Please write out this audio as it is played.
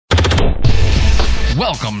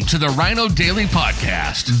Welcome to the Rhino Daily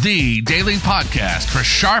Podcast, the daily podcast for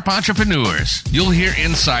sharp entrepreneurs. You'll hear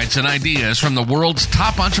insights and ideas from the world's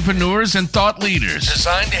top entrepreneurs and thought leaders,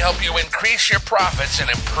 designed to help you increase your profits and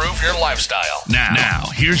improve your lifestyle. Now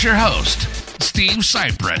here's your host, Steve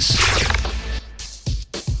Cypress.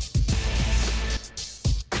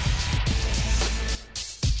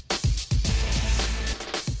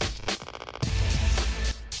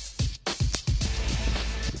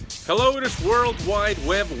 Hello, it is World Wide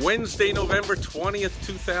Web, Wednesday, November 20th,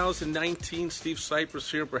 2019. Steve Cypress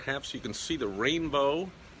here. Perhaps you can see the rainbow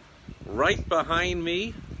right behind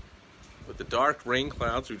me with the dark rain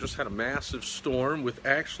clouds. We just had a massive storm with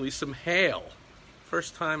actually some hail.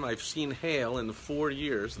 First time I've seen hail in the 4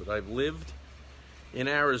 years that I've lived in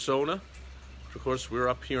Arizona. Of course, we're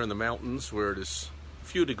up here in the mountains where it is a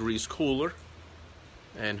few degrees cooler.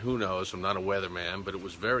 And who knows, I'm not a weatherman, but it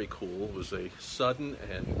was very cool. It was a sudden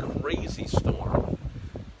and crazy storm,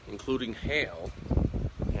 including hail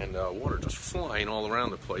and water just flying all around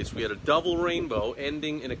the place. We had a double rainbow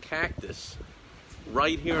ending in a cactus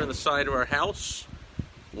right here on the side of our house.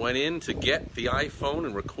 Went in to get the iPhone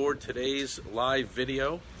and record today's live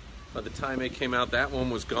video. By the time it came out, that one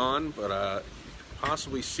was gone, but you could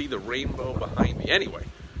possibly see the rainbow behind me. Anyway,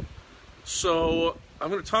 so I'm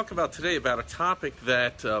going to talk about today about a topic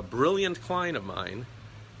that a brilliant client of mine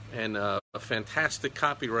and a fantastic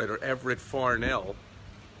copywriter, Everett Farnell,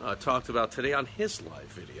 talked about today on his live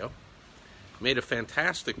video. Made a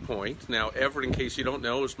fantastic point. Now, Everett, in case you don't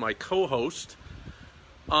know, is my co-host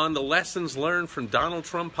on the Lessons Learned from Donald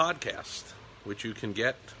Trump podcast, which you can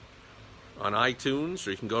get on iTunes,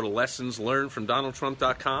 or you can go to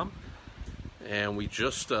lessonslearnedfromdonaldtrump.com. And we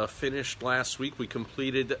just finished last week. We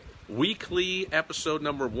completed weekly episode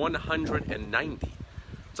number 190.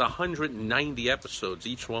 It's 190 episodes,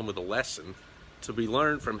 each one with a lesson to be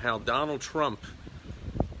learned from how Donald Trump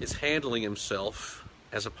is handling himself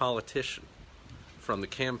as a politician, from the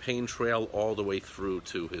campaign trail all the way through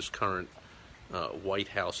to his current White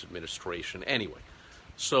House administration. Anyway,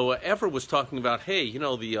 so Everett was talking about, hey, you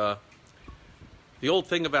know, the old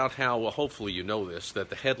thing about how, well, hopefully you know this, that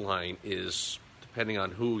the headline is, depending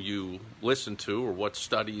on who you listen to or what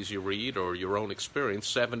studies you read or your own experience,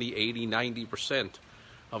 70, 80, 90%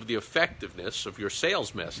 of the effectiveness of your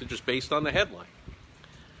sales message is based on the headline.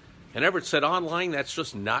 And Everett said online, that's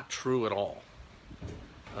just not true at all.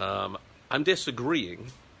 I'm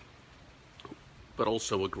disagreeing, but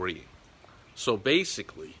also agreeing. So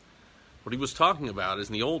basically, what he was talking about is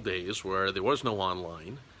in the old days where there was no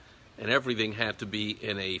online and everything had to be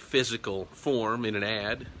in a physical form, in an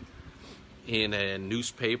ad, in a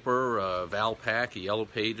newspaper, a Valpak, a Yellow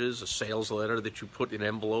Pages, a sales letter that you put in an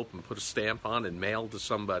envelope and put a stamp on and mailed to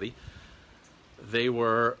somebody. They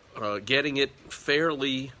were getting it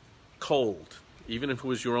fairly cold, even if it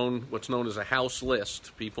was your own, what's known as a house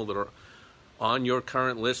list, people that are on your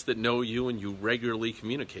current list that know you and you regularly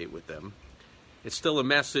communicate with them. It's still a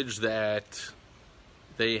message that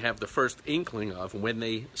they have the first inkling of when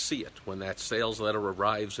they see it, when that sales letter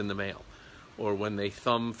arrives in the mail, or when they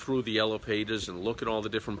thumb through the Yellow Pages and look at all the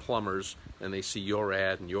different plumbers and they see your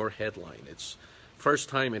ad and your headline. It's first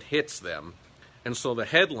time it hits them. And so the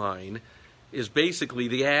headline is basically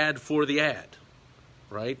the ad for the ad,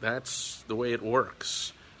 right? That's the way it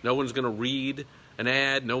works. No one's going to read an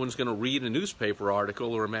ad, no one's going to read a newspaper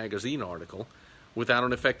article or a magazine article without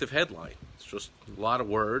an effective headline. It's just a lot of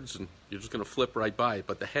words and you're just going to flip right by it.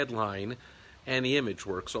 But the headline and the image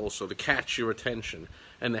works also to catch your attention.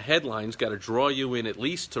 And the headline's got to draw you in at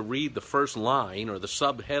least to read the first line or the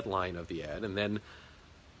sub-headline of the ad, and then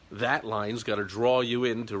that line's got to draw you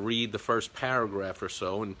in to read the first paragraph or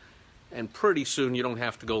so, and pretty soon you don't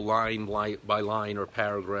have to go line by line or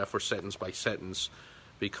paragraph or sentence by sentence,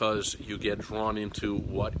 because you get drawn into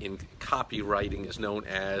what in copywriting is known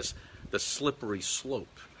as the slippery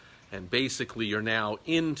slope. And basically you're now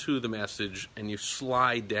into the message and you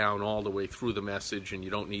slide down all the way through the message and you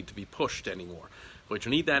don't need to be pushed anymore. But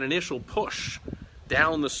you need that initial push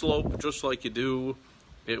down the slope, just like you do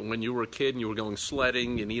when you were a kid and you were going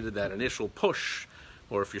sledding. You needed that initial push.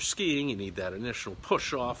 Or if you're skiing, you need that initial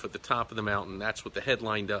push off at the top of the mountain. That's what the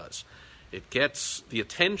headline does. It gets the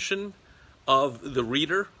attention of the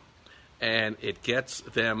reader and it gets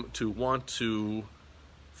them to want to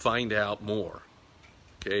find out more.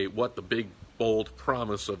 Okay, what the big, bold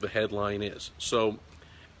promise of the headline is. So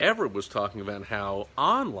Everett was talking about how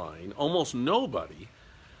online, almost nobody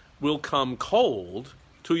will come cold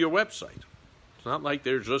to your website. It's not like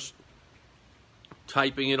they're just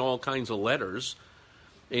typing in all kinds of letters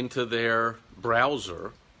into their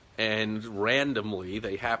browser and randomly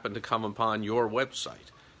they happen to come upon your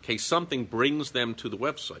website. Okay, something brings them to the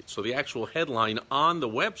website. So the actual headline on the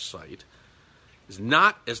website is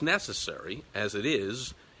not as necessary as it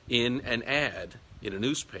is in an ad in a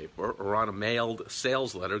newspaper or on a mailed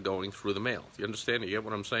sales letter going through the mail. Do you understand? You get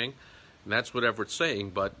what I'm saying? And that's whatever it's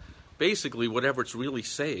saying, but basically whatever it's really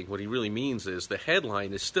saying, what he really means is the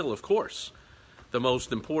headline is still, of course, the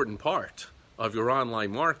most important part of your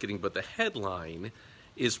online marketing, but the headline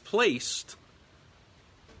is placed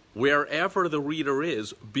wherever the reader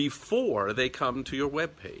is before they come to your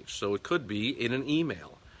web page. So it could be in an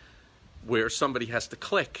email where somebody has to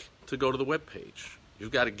click to go to the web page.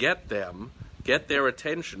 You've got to get their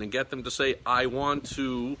attention and get them to say, I want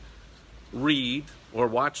to read or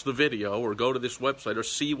watch the video or go to this website or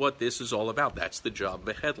see what this is all about. That's the job of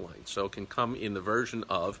a headline. So it can come in the version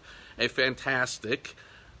of a fantastic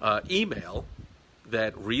email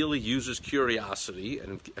that really uses curiosity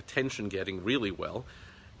and attention getting really well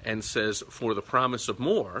and says, for the promise of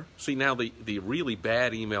more. See, now the really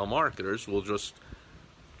bad email marketers will just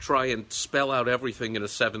try and spell out everything in a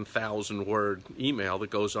 7,000-word email that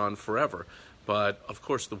goes on forever. But, of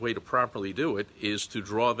course, the way to properly do it is to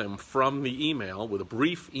draw them from the email with a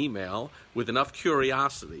brief email with enough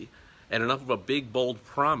curiosity and enough of a big, bold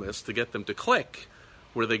promise to get them to click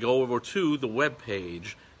where they go over to the web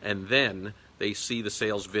page, and then they see the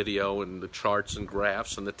sales video and the charts and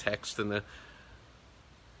graphs and the text and the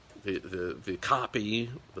copy,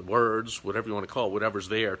 the words, whatever you want to call it, whatever's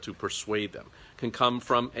there to persuade them. Can come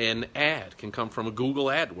from an ad, can come from a Google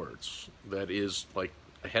AdWords that is like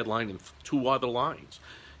a headline and 2 other lines,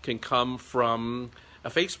 can come from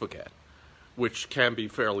a Facebook ad, which can be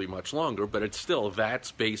fairly much longer, but it's still,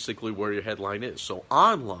 that's basically where your headline is. So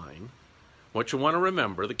online, what you want to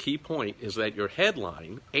remember, the key point is that your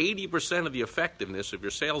headline, 80% of the effectiveness of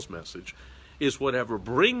your sales message is whatever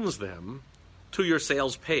brings them to your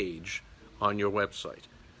sales page on your website.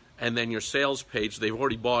 And then your sales page, they've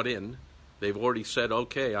already bought in. They've already said,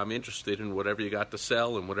 okay, I'm interested in whatever you got to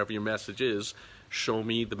sell and whatever your message is, show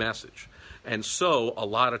me the message. And so a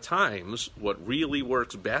lot of times what really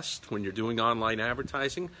works best when you're doing online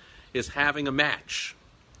advertising is having a match.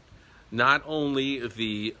 Not only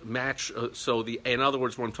the match, in other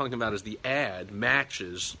words, what I'm talking about is the ad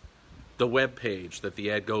matches the web page that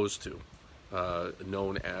the ad goes to.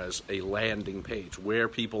 Known as a landing page, where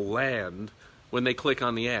people land when they click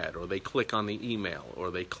on the ad, or they click on the email,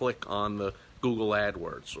 or they click on the Google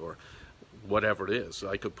AdWords, or whatever it is.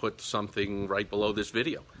 I could put something right below this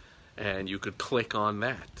video, and you could click on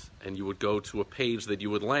that, and you would go to a page that you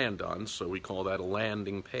would land on, so we call that a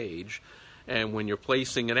landing page. And when you're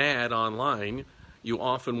placing an ad online, you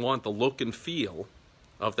often want the look and feel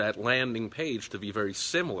of that landing page to be very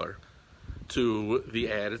similar to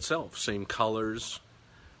the ad itself. Same colors,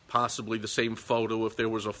 possibly the same photo. If there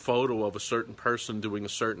was a photo of a certain person doing a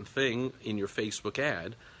certain thing in your Facebook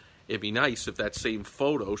ad, it'd be nice if that same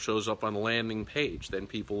photo shows up on the landing page. Then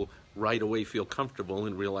people right away feel comfortable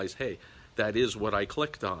and realize, hey, that is what I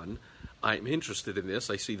clicked on. I'm interested in this.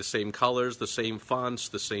 I see the same colors, the same fonts,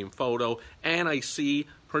 the same photo, and I see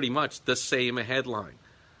pretty much the same headline.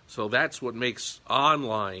 So that's what makes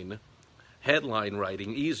online headline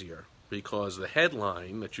writing easier, because the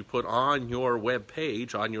headline that you put on your web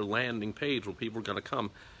page, on your landing page where people are going to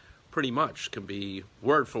come, pretty much can be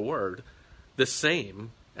word for word the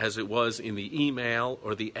same as it was in the email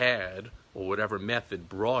or the ad or whatever method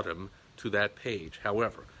brought them to that page.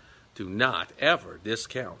 However, do not ever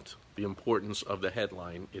discount the importance of the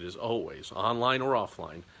headline. It is always, online or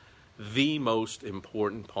offline, the most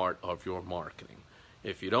important part of your marketing.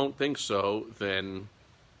 If you don't think so, then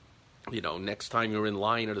next time you're in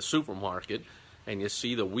line at a supermarket and you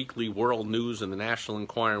see the Weekly World News and the National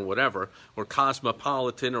Enquirer and whatever, or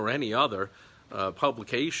Cosmopolitan or any other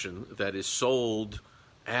publication that is sold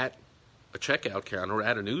at a checkout counter,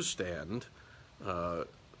 at a newsstand,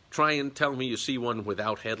 try and tell me you see one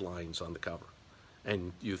without headlines on the cover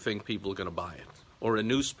and you think people are going to buy it. Or a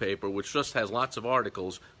newspaper which just has lots of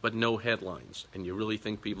articles but no headlines, and you really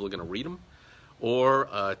think people are going to read them? Or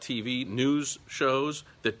TV news shows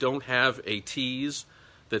that don't have a tease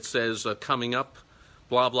that says coming up,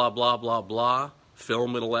 blah, blah, blah, blah, blah,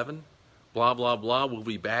 film at 11, blah, blah, blah, we'll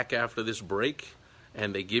be back after this break,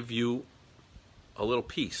 and they give you a little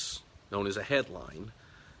piece known as a headline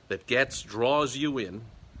that draws you in,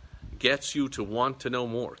 gets you to want to know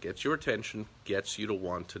more, gets your attention, gets you to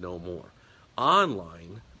want to know more.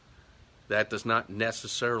 Online, that does not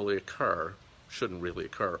necessarily occur, shouldn't really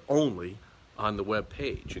occur, only on the web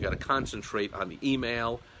page. You got to concentrate on the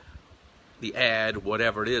email, the ad,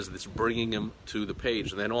 whatever it is that's bringing them to the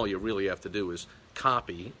page, and then all you really have to do is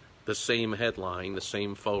copy the same headline, the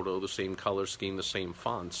same photo, the same color scheme, the same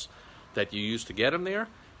fonts that you used to get them there,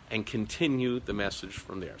 and continue the message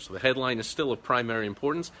from there. So the headline is still of primary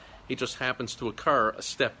importance. It just happens to occur a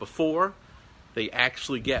step before they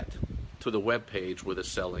actually get to the web page where the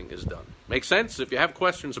selling is done. Make sense? If you have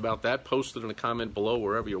questions about that, post it in a comment below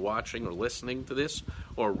wherever you're watching or listening to this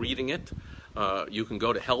or reading it. You can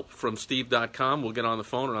go to helpfromsteve.com. We'll get on the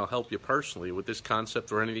phone and I'll help you personally with this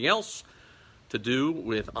concept or anything else to do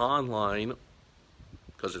with online,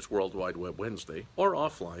 because it's World Wide Web Wednesday, or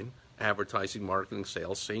offline advertising, marketing,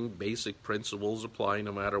 sales. Same basic principles apply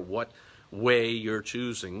no matter what way you're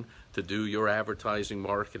choosing to do your advertising,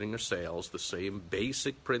 marketing, or sales. The same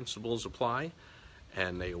basic principles apply,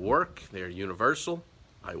 and they work. They're universal.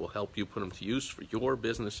 I will help you put them to use for your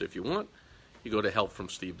business if you want. You go to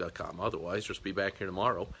helpfromsteve.com. Otherwise, just be back here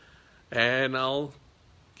tomorrow, and I'll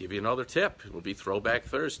give you another tip. It will be Throwback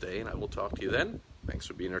Thursday, and I will talk to you then. Thanks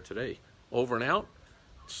for being here today. Over and out.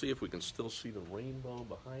 Let's see if we can still see the rainbow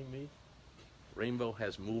behind me. Rainbow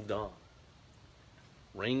has moved on.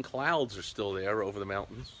 Rain clouds are still there over the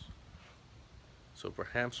mountains. So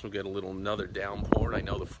perhaps we'll get another downpour. I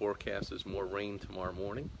know the forecast is more rain tomorrow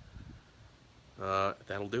morning.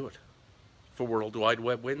 That'll do it for World Wide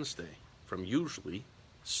Web Wednesday from usually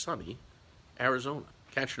sunny Arizona.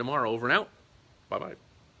 Catch you tomorrow. Over and out. Bye-bye.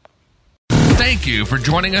 Thank you for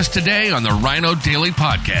joining us today on the Rhino Daily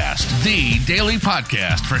Podcast, the daily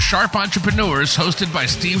podcast for sharp entrepreneurs hosted by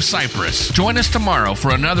Steve Cypress. Join us tomorrow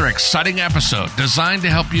for another exciting episode designed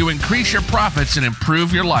to help you increase your profits and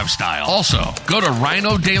improve your lifestyle. Also, go to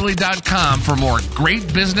rhinodaily.com for more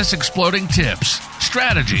great business exploding tips,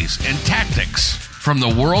 strategies, and tactics from the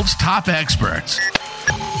world's top experts.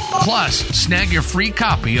 Plus, snag your free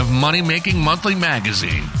copy of Money Making Monthly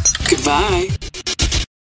magazine. Goodbye.